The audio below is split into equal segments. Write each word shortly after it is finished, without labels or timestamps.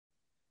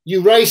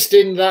You raced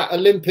in that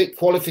Olympic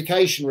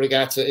qualification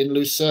regatta in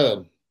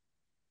Lucerne,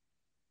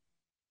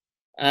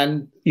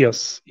 and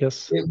yes,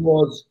 it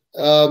was.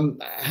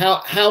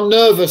 How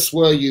nervous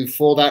were you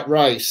for that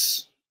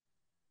race?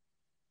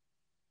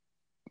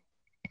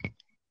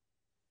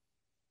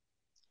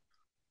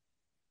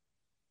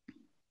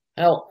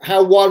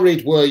 How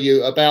worried were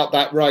you about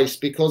that race?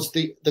 Because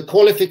the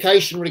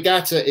qualification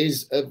regatta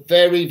is a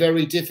very,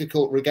 very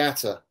difficult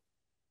regatta.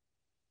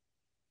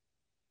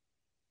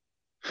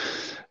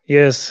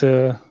 Yes,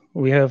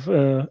 we have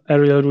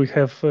earlier we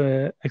have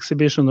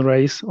exhibition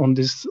race on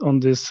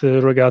this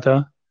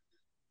regatta,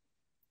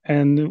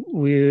 and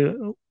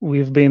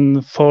we've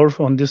been fourth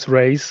on this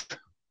race,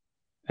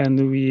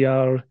 and we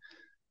are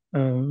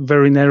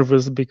very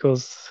nervous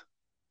because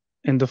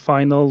in the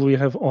final we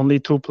have only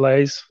 2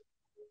 places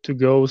to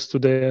go to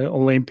the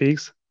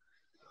Olympics.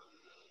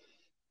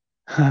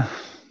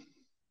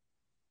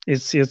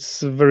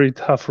 It's a very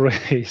tough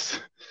race.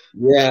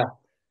 Yeah.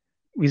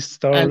 We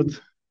start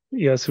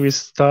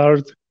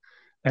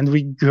and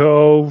we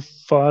go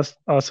fast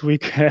as we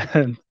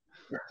can.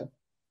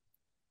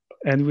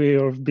 And we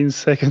have been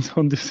second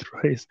on this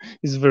race.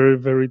 It's very,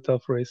 very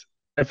tough race.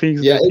 I think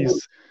that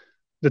is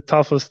the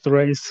toughest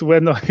race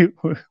when I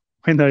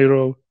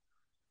row.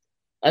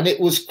 And it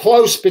was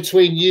close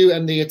between you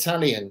and the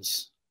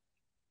Italians.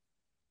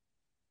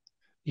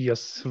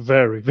 Yes,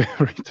 very,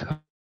 very tough.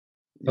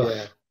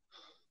 Yeah.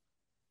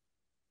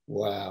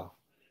 Wow.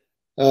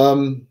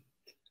 And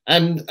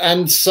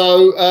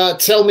so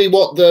tell me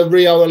what the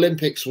Rio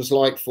Olympics was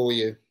like for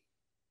you.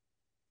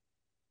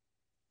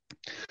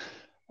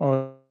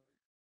 The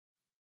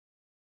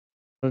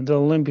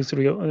Olympics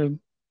Rio.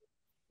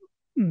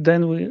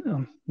 Then we.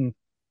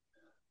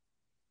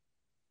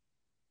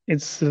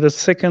 It's the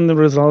second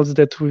results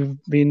that we've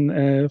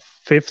been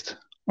fifth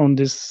on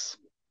this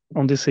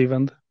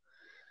event,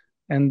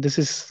 and this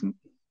is,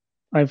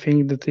 I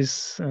think, that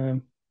is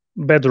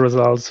bad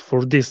results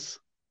for this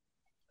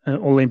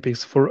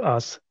Olympics for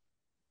us.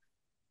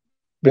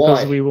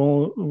 Because Why?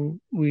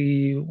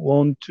 we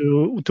want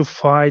to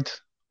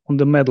fight on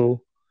the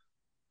medal.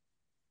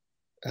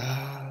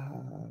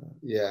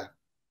 Yeah.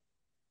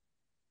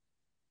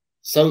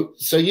 So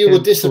you were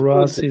disappointed.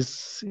 For us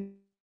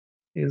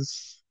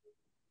is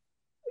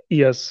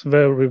yes,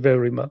 very,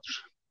 very much.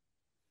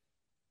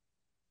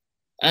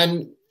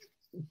 And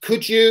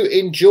could you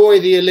enjoy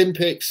the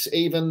Olympics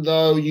even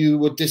though you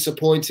were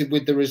disappointed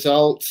with the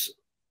results,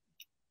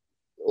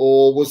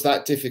 or was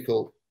that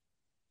difficult?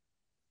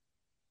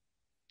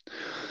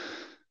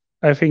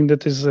 I think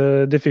that is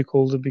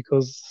difficult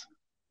because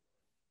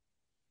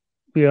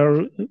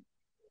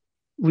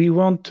we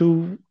want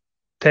to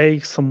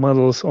take some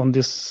medals in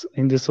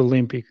this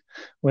Olympic.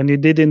 When you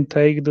didn't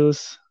take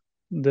this,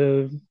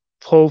 the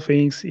whole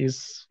things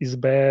is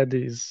bad,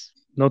 is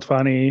not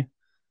funny.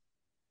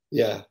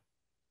 Yeah.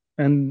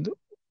 And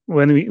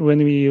when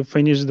we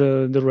finish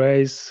the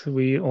race,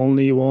 we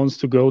only wants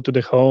to go to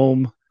the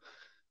home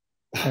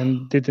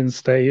and didn't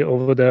stay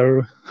over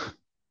there.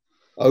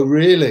 Oh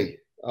really?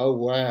 Oh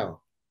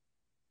wow.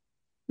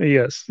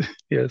 Yes,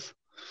 yes.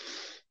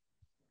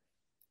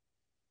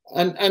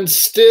 And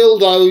still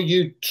though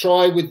you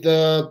try with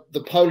the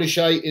Polish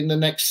 8 in the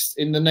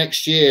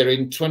next year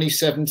in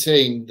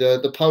 2017.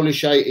 The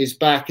Polish 8 is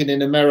back and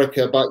in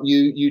America, but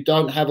you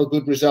don't have a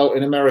good result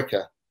in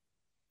America.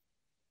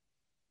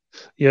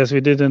 Yes,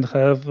 we didn't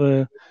have.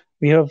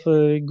 We have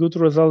good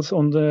results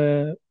on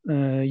the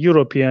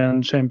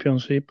European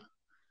Championship.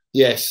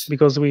 Yes,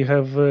 because we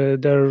have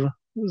their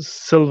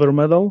silver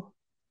medal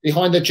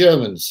behind the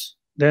Germans.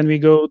 Then we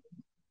go.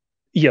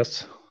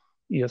 Yes.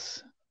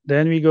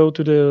 Then we go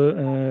to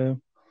the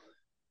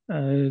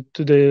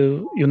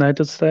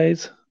United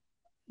States.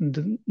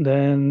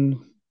 Then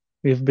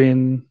we've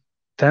been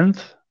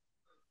 10th,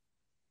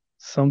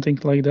 something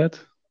like that.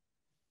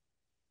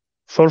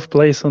 4th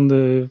place on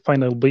the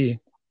final B.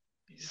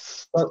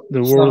 It's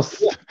the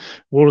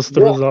worst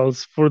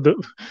results for the.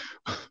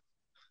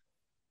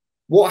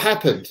 What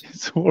happened?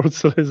 It's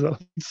worst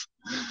results.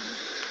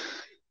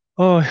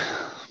 Oh,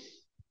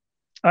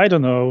 I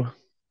don't know.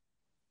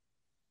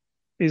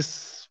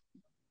 It's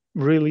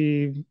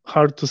really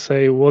hard to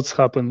say what's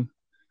happened.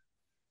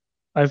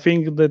 I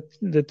think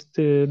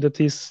that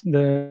is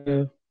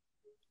the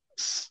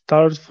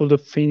start for the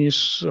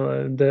finish,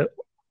 the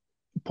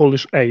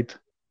Polish 8.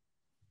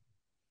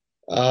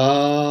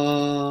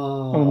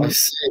 I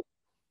see.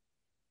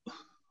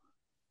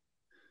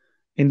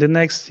 In the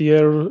next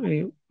year,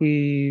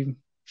 we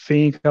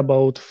think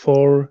about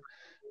 4.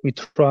 We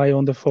try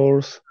on the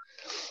 4s,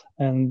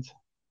 and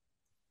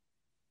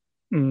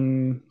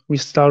we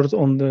start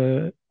on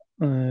the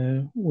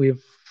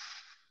with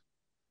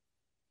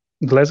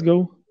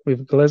Glasgow.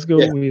 With Glasgow,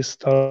 yeah. We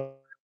start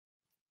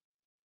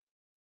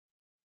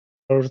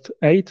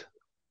 8.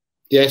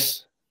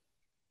 Yes.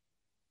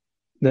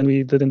 Then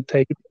we didn't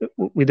take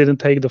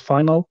the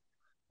final.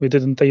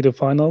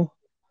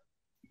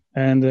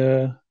 And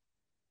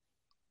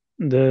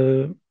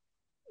the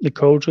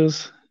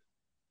coaches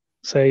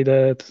say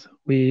that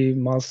we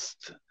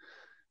must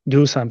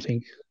do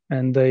something,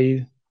 and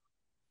they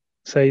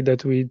say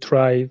that we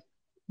try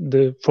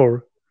the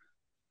 4.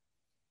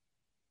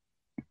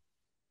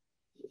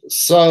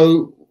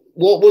 So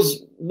when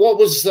was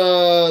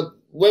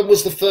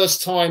the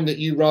first time that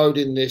you rode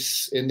in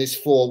this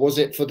 4? Was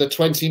it for the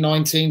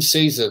 2019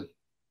 season?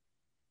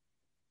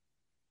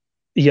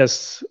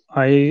 Yes,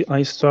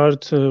 I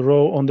start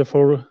row on the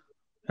 4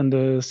 in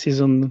the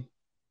season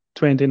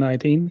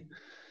 2019,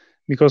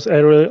 because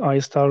earlier I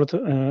start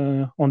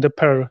on the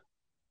pair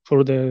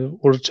for the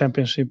World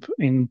Championship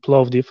in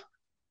Plovdiv.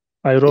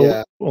 I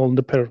row on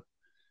the pair.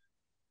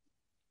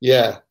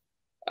 Yeah,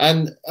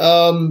 and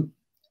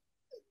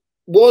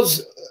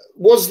was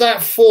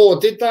that 4?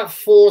 Did that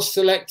 4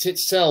 select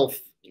itself?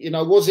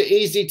 Was it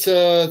easy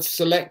to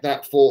select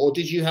that 4, or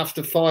did you have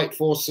to fight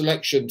for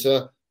selection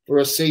for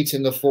a seat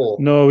in the 4?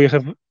 No, we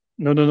have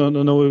no.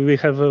 We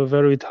have a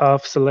very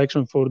tough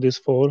selection for this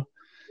 4,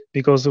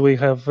 because we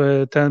have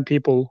 10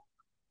 people.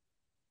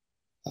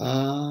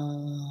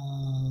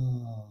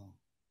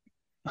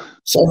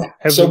 So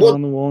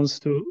everyone wants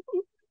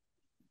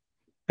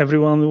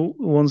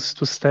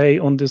to stay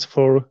on this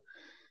 4,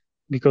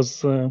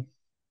 because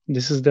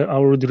this is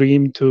our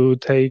dream to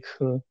take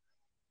the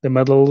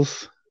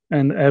medals,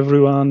 and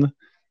everyone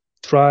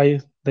try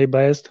their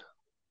best,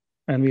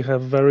 and we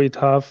have very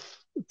tough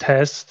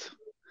test,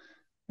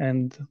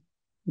 and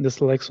the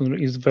selection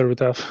is very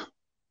tough.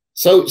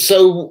 So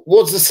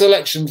what's the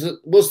selection?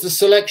 Was the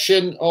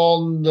selection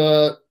on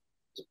the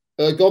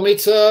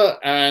ergometer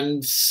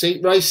and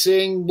seat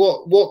racing?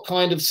 What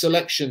kind of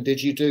selection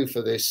did you do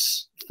for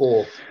this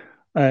 4?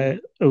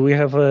 We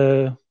have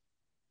 2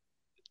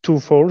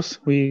 4s.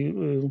 We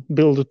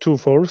build 2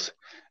 4s,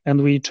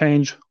 and we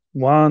change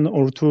 1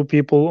 or 2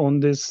 people on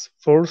this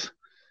 4s,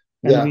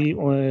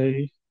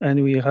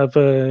 and we have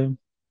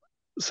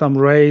some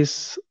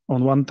race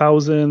on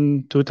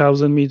 1,000,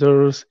 2,000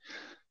 meters,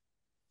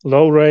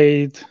 low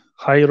rate,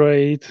 high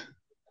rate.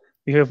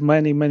 We have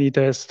many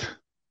tests.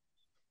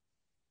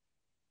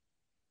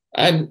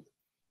 And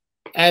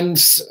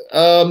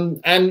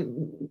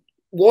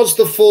was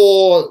the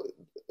 4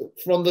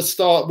 from the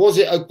start? Was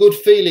it a good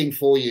feeling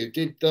for you?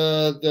 Did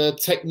the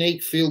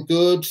technique feel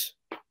good?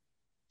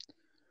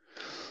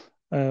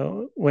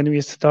 When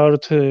we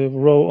start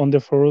row on the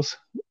 4s,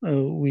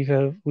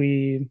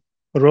 we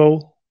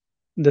row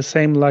the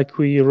same like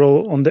we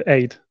row on the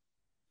 8.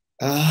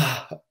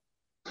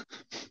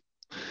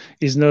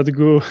 It's not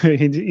good.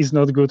 It is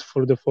not good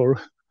for the 4.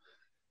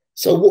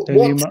 So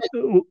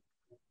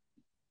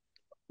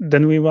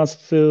then we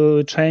must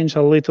change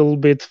a little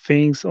bit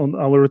things on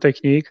our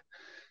technique,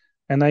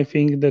 and I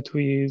think that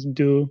we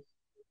do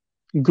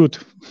good.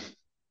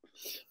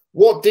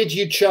 What did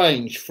you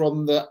change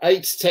from the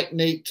 8's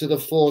technique to the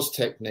 4's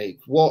technique?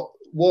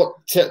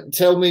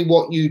 Tell me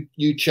what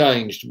you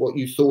changed, what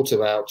you thought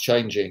about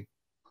changing.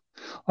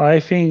 I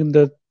think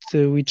that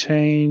we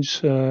change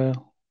the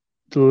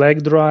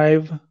leg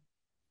drive,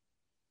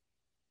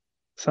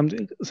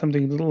 something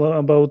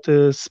about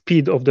the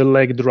speed of the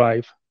leg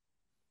drive.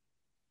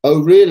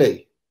 Oh,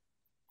 really?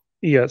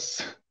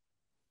 Yes.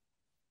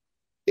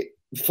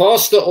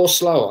 Faster or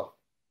slower?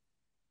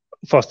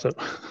 Faster.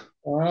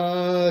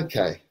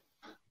 Okay.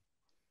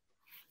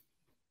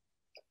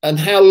 And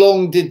how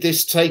long did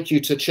this take you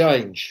to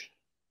change?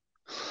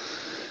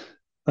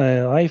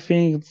 I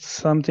think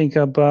something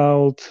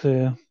about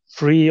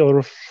 3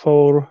 or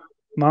 4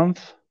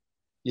 months.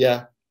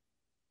 Yeah.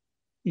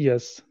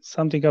 Yes,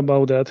 something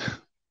about that.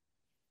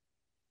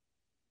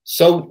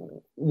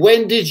 So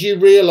when did you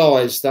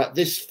realize that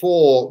this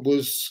 4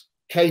 was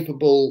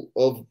capable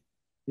of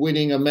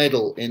winning a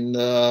medal in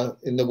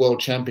the World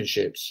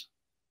Championships?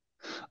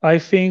 I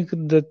think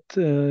that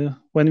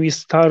when we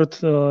start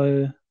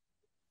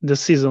the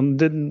season,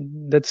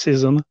 that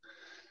season,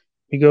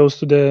 we goes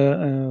to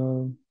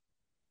the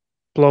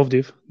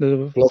Plovdiv,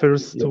 the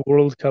first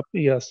World Cup.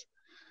 Yes,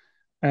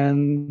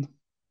 and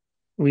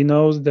we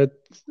know that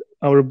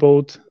our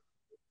boat,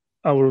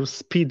 our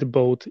speed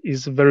boat,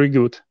 is very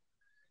good.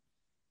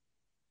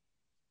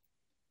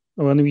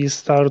 When we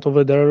start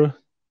over there,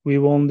 we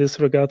won this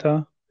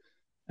regatta,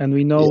 and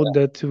we know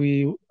that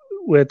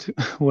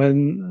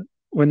when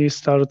we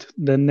start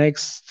the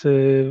next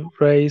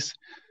race,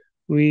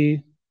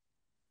 we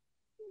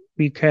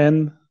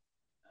can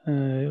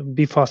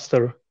be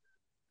faster.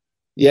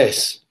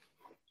 Yes.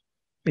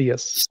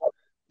 Yes.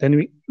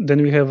 Then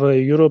we have a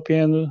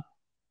European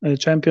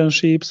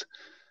championships.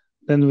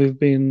 Then we've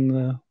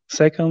been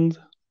second,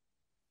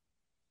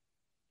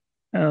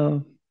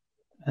 and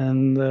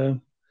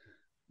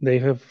they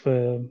have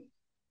the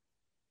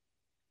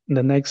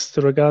next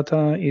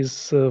regatta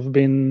is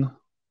been,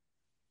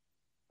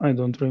 I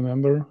don't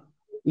remember.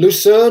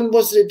 Lucerne,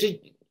 was it?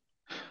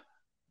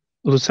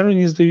 Lucerne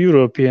is the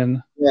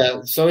European.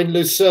 Yeah, so in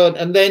Lucerne,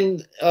 and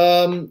then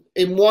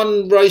in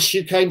one race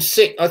you came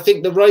 6th. I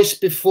think the race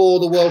before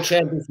the World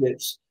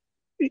Championships.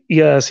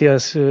 Yes,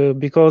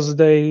 because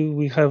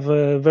we have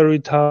a very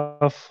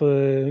tough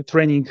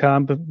training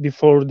camp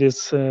before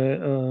this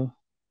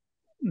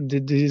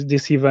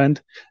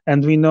event,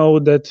 and we know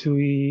that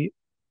we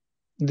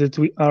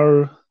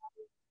are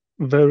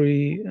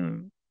very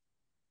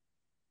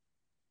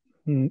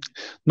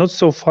not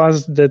so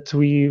fast that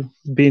we've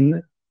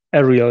been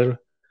aerial.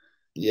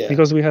 Yeah.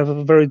 Because we have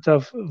a very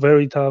tough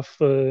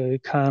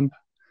camp,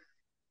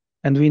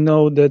 and we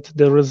know that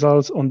the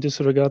results on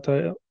this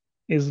regatta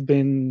has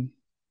been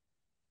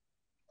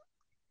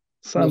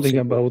something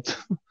about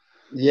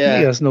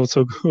yes, not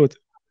so good.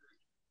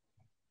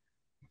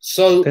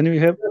 So then we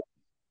have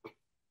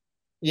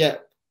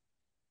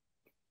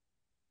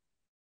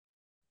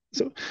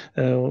So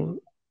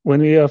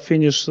when we have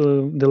finished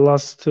the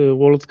last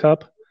World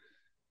Cup,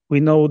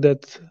 we know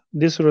that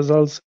this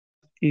results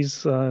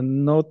is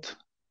not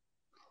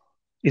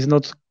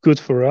good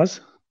for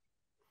us,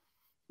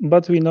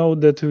 but we know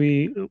that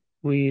we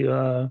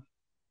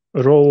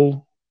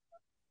roll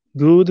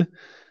good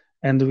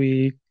and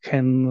we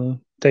can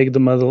take the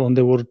medal on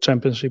the World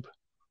Championship.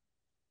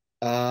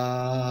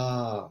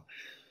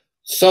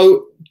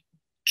 So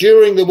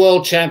during the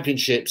World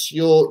Championships,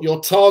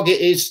 your target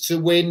is to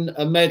win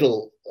a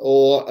medal,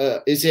 or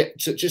is it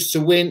just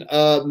to win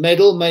a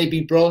medal,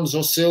 maybe bronze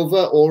or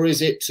silver, or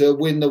is it to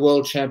win the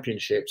World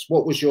Championships?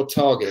 What was your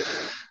target?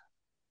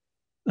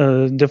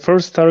 The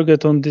first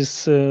target on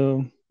this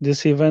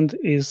event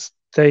is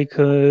take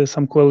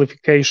some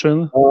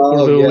qualification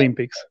for the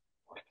Olympics.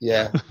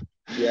 Yeah.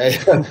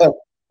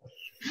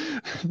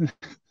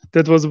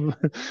 That was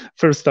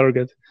first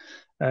target.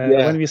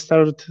 When we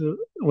start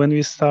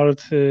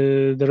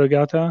the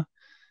regatta,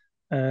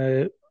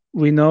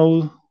 we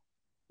know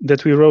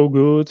that we row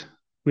good,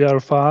 we are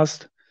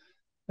fast.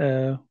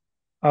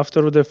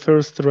 After the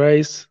first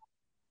race,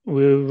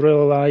 we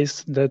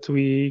realize that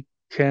we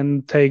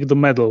can take the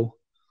medal.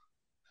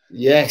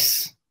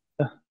 Yes.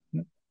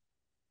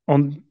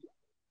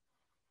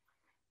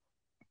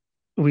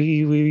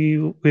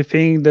 We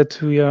think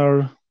that we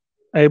are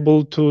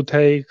able to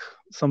take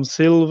some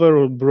silver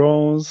or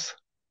bronze,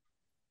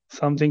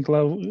 something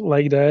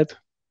like that.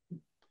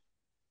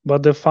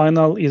 But the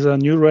final is a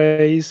new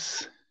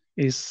race,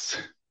 is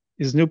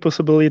new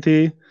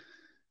possibility,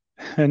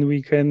 and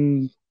we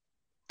can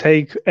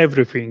take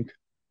everything.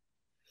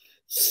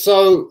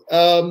 So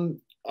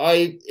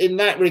in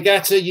that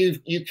regatta,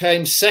 you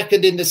came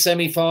second in the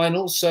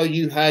semi-finals, so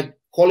you had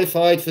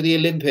qualified for the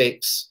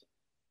Olympics.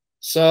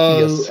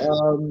 So yes.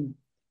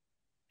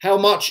 How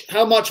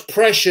much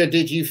pressure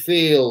did you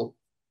feel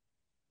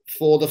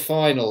for the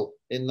final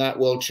in that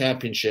World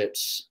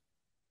Championships?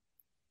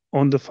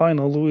 On the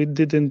final, we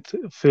didn't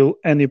feel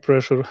any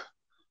pressure.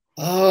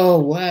 Oh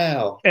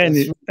wow!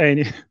 Any.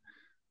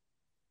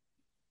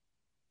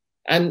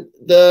 And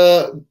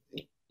the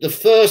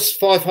first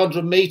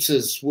 500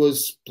 meters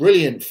was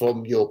brilliant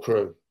from your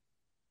crew.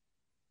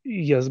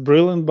 Yes,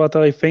 brilliant. But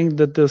I think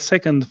that the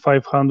second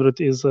 500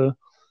 is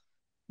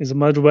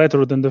much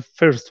better than the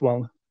first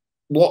one.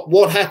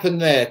 What happened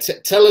there?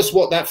 Tell us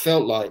what that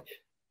felt like.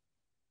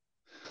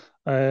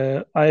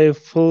 I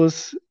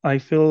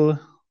feel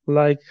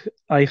like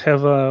I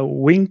have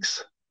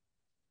wings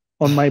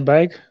on my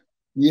back.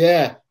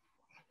 Yeah.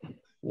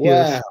 Wow.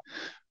 Yes.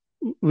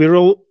 We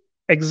row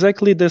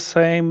exactly the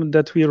same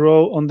that we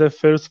row on the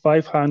first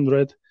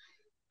 500,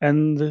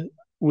 and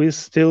we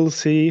still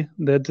see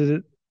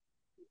that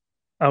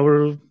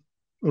our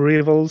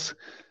rivals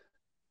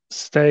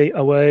stay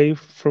away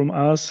from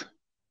us,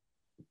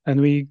 and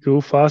we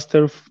go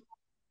faster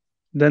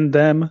than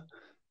them,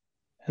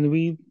 and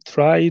we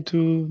try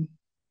to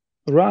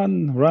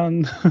run.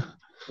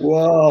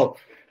 Wow.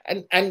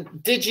 And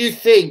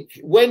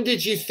when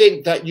did you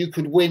think that you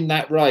could win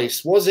that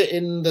race? Was it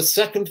in the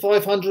second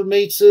 500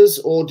 meters,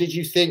 or did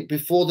you think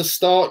before the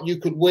start you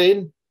could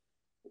win?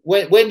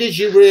 When did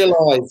you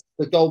realize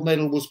the gold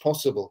medal was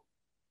possible?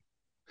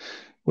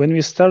 When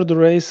we start the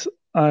race,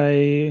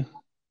 I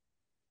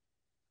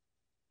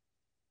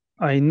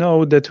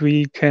know that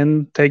we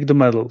can take the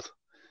medals,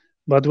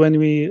 but when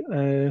we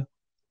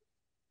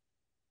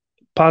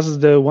pass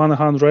the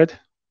 100,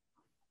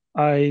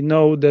 I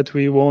know that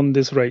we won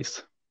this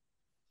race.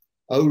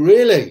 Oh,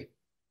 really?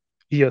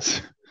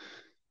 Yes.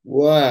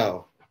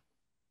 Wow.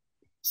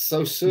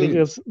 So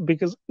soon.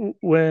 Because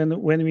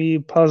when we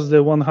pass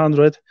the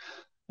 100,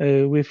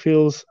 we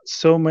feel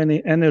so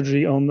many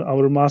energy on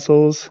our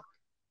muscles.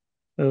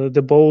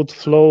 The boat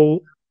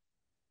flow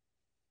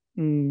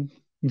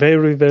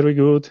very, very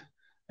good,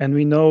 and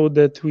we know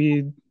that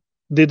we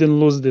didn't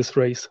lose this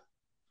race.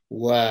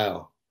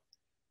 Wow.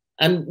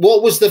 And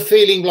what was the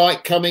feeling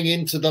like coming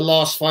into the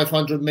last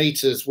 500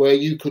 meters where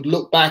you could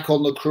look back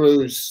on the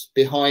crews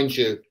behind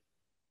you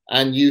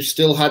and you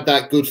still had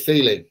that good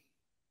feeling?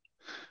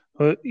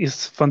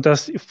 It's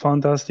fantastic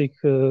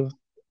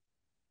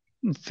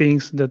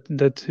things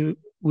that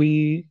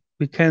we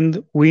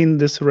can win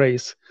this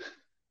race.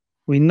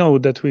 We know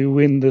that we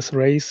win this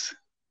race.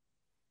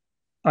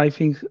 I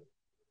think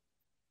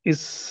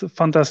it's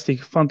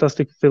fantastic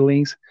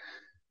feelings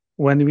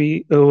when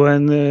we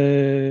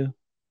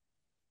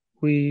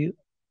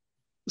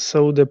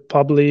saw the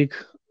public,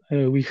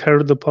 we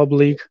heard the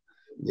public.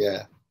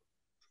 Yeah.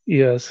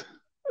 Yes.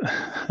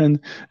 And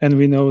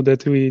we know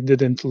that we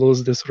didn't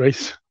lose this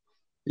race.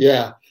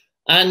 Yeah.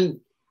 And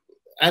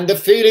And the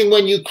feeling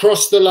when you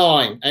crossed the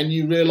line and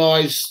you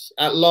realized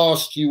at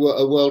last you were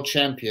a world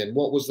champion,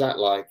 what was that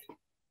like?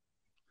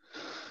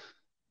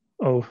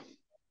 Oh,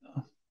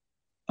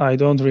 I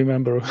don't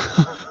remember.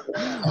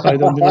 I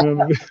don't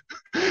remember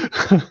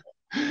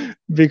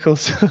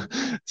because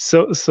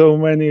so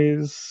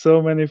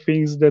many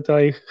things that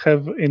I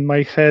have in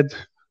my head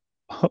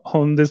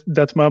on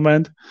that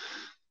moment.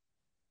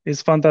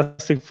 It's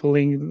fantastic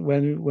feeling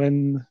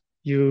when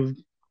you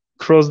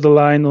cross the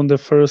line on the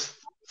first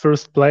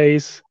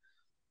place.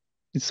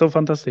 It's so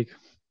fantastic.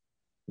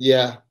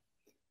 Yeah.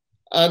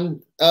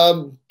 And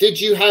did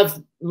you have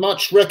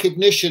much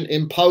recognition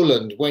in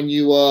Poland when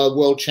you were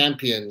world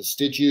champions?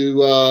 Did you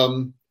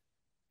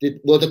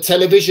were the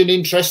television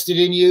interested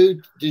in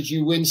you? Did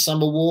you win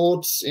some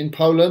awards in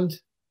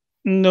Poland?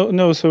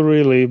 No, so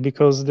really,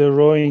 because the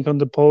rowing on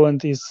the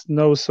Poland is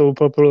not so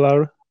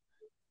popular,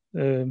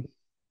 and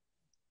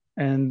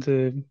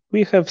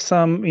we have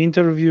some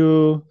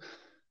interview,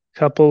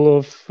 couple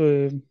of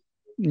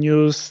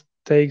news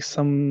take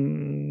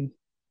some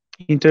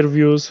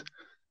interviews,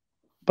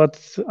 but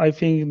I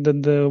think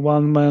that the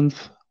 1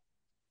 month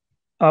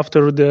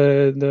after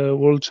the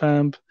world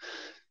champ,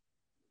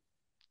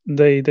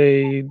 they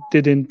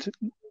didn't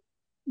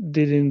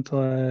They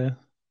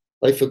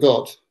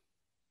forgot.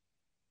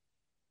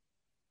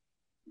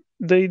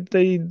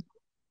 They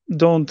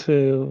don't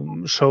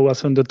show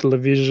us on the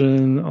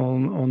television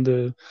on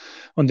the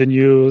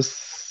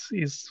news.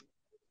 Is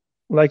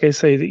like I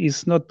say,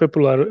 it's not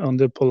popular on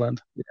the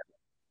Poland. Yeah.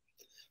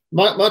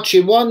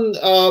 Marcin,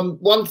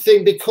 one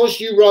thing, because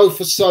you row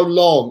for so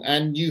long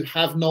and you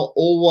have not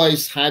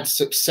always had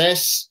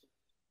success,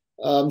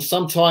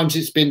 sometimes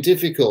it's been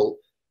difficult.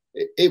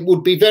 It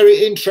would be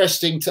very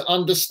interesting to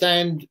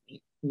understand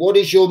what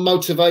is your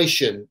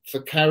motivation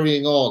for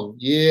carrying on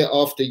year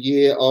after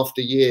year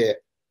after year.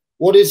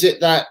 What is it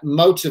that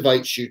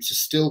motivates you to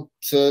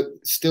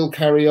still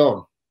carry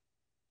on?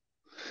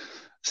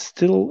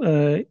 Still,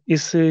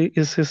 this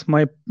is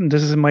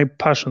my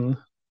passion.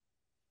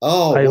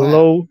 Oh, I wow.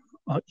 love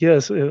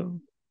yes,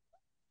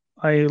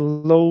 I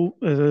love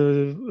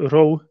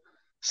row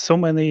so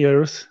many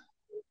years,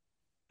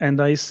 and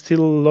I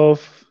still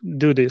love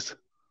do this.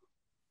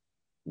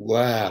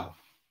 Wow.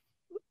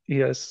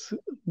 Yes,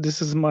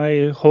 this is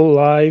my whole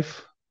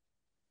life.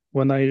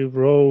 When I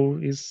row,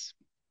 is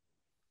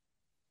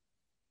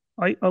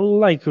I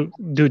like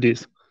do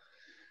this,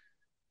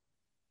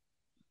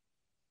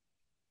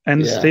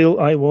 and Yeah. still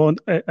I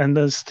want, and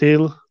then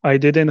still I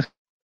didn't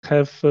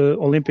have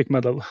Olympic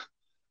medal.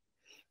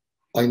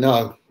 I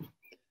know.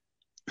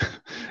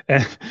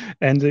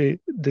 and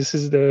this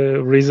is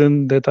the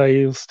reason that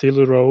I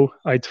still row.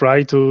 I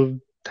try to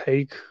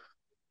take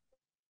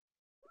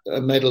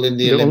A medal in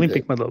the the Olympics.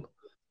 Olympic medal.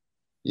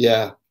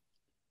 Yeah.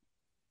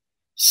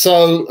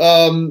 So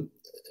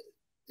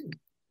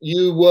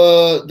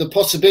the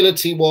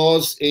possibility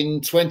was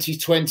in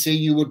 2020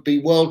 you would be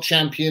world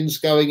champions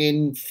going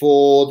in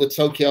for the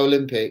Tokyo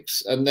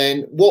Olympics. And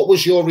then what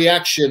was your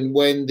reaction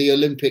when the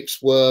Olympics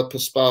were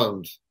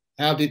postponed?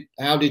 How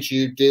did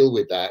you deal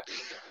with that?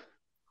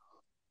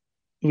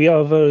 We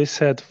are very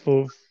sad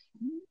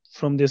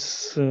from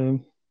this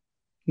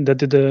that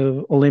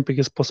the Olympic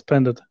is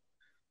postponed,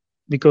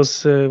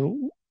 because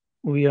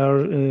we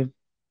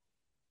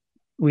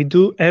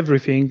do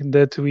everything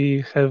that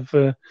we have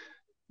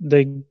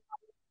the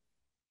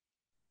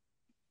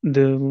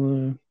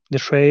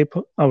shape,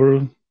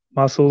 our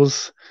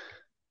muscles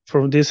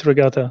for this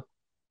regatta.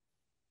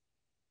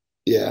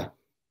 Yeah.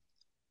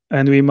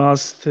 And we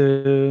must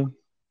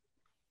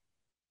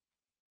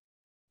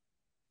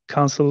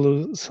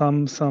cancel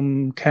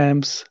some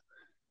camps.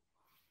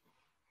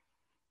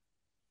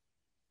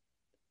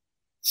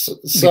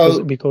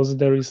 So because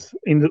there is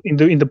in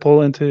the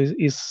Poland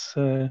is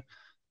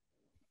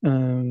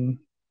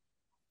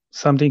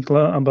something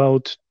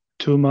about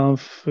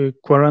 2-month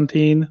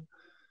quarantine.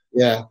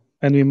 Yeah.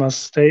 And we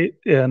must stay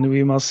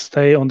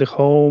on the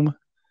home.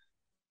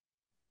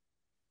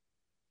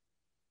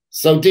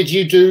 So did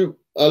you do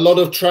a lot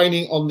of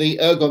training on the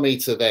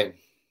ergometer then?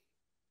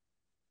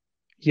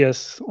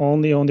 Yes,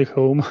 only on the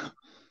home.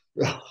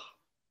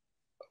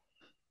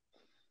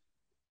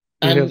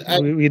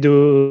 We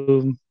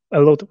do a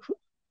lot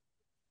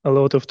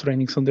of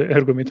trainings on the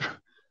ergometer.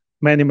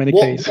 Many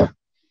cases.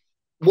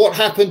 What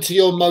happened to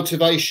your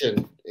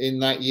motivation in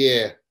that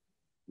year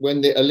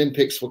when the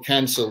Olympics were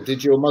cancelled?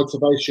 Did your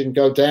motivation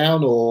go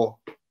down, or?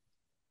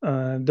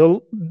 The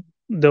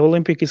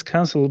Olympic is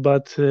cancelled,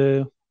 but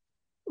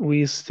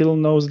we still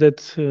know that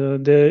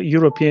the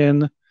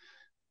European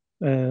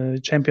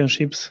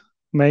championships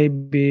may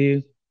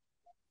be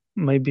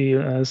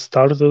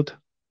started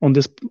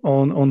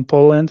on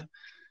Poland,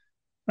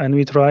 and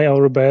we try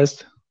our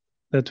best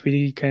that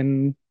we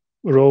can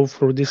row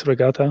for this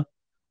regatta.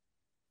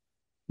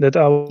 That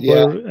our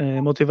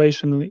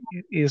motivation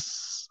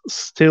is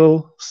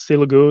still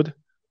good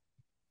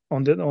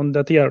on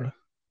that year.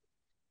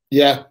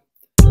 Yeah.